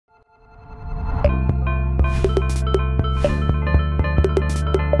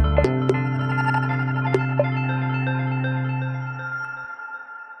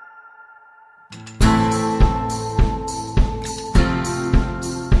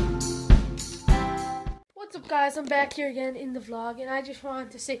Guys, I'm back here again in the vlog, and I just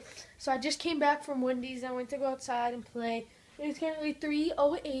wanted to say, so I just came back from Wendy's. I went to go outside and play. It's currently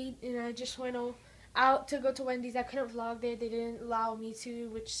 3:08, and I just went out to go to Wendy's. I couldn't vlog there. They didn't allow me to,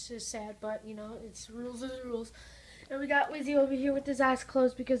 which is sad, but, you know, it's rules is rules. And we got Wizzy over here with his eyes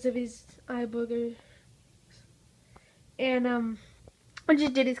closed because of his eye booger. And, I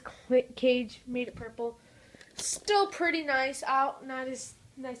just did his cage, made it purple. Still pretty nice out, not as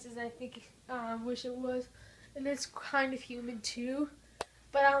nice as I think wish it was. And it's kind of humid too,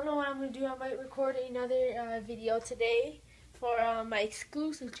 but I don't know what I'm going to do. I might record another video today for my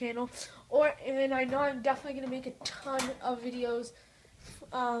exclusive channel, and I know I'm definitely going to make a ton of videos,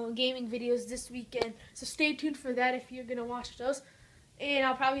 gaming videos this weekend, so stay tuned for that if you're going to watch those, and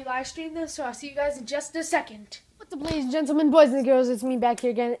I'll probably live stream this, so I'll see you guys in just a second. What's up, ladies and gentlemen, boys and girls, it's me back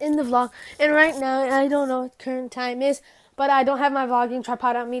here again in the vlog, and right now, I don't know what current time is, but I don't have my vlogging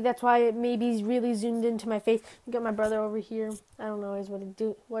tripod on me. That's why it maybe really zoomed into my face. You got my brother over here. I don't know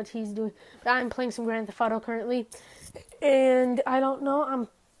what he's doing. But I'm playing some Grand Theft Auto currently. And I don't know.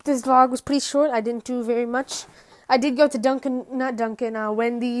 This vlog was pretty short. I didn't do very much. I did go to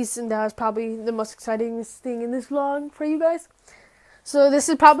Wendy's. And that was probably the most exciting thing in this vlog for you guys. So this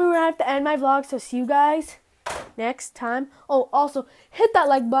is probably where I have to end my vlog. So see you guys next time. Oh, also, hit that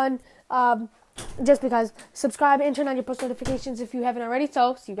like button. Just because. Subscribe and turn on your post notifications if you haven't already.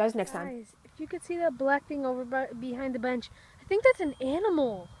 So, see you guys next time. Guys, if you could see that black thing over behind the bench, I think that's an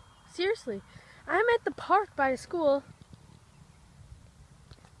animal. Seriously. I'm at the park by the school.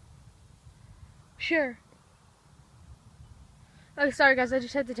 Sure. Oh, sorry guys, I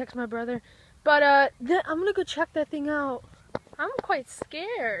just had to text my brother. But, I'm gonna go check that thing out. I'm quite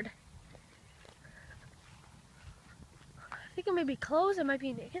scared. I think it may be closed. It might be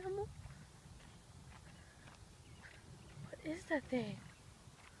an animal. What is that thing?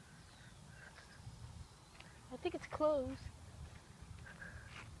 I think it's closed.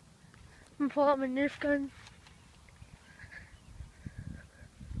 I'm gonna pull out my Nerf gun.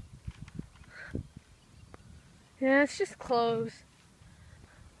 Yeah, it's just closed.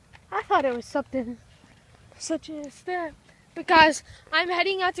 I thought it was something such as that. Because I'm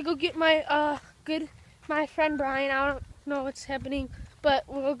heading out to go get my my friend Brian. I don't know what's happening, but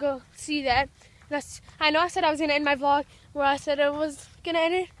we'll go see that. I know I said I was gonna end my vlog where I said I was gonna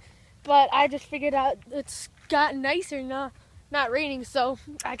end it, but I just figured out it's gotten nicer, not raining, so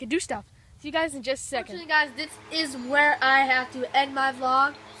I could do stuff. See you guys in just a second. Actually, guys, this is where I have to end my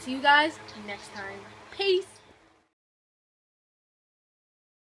vlog. See you guys next time. Peace.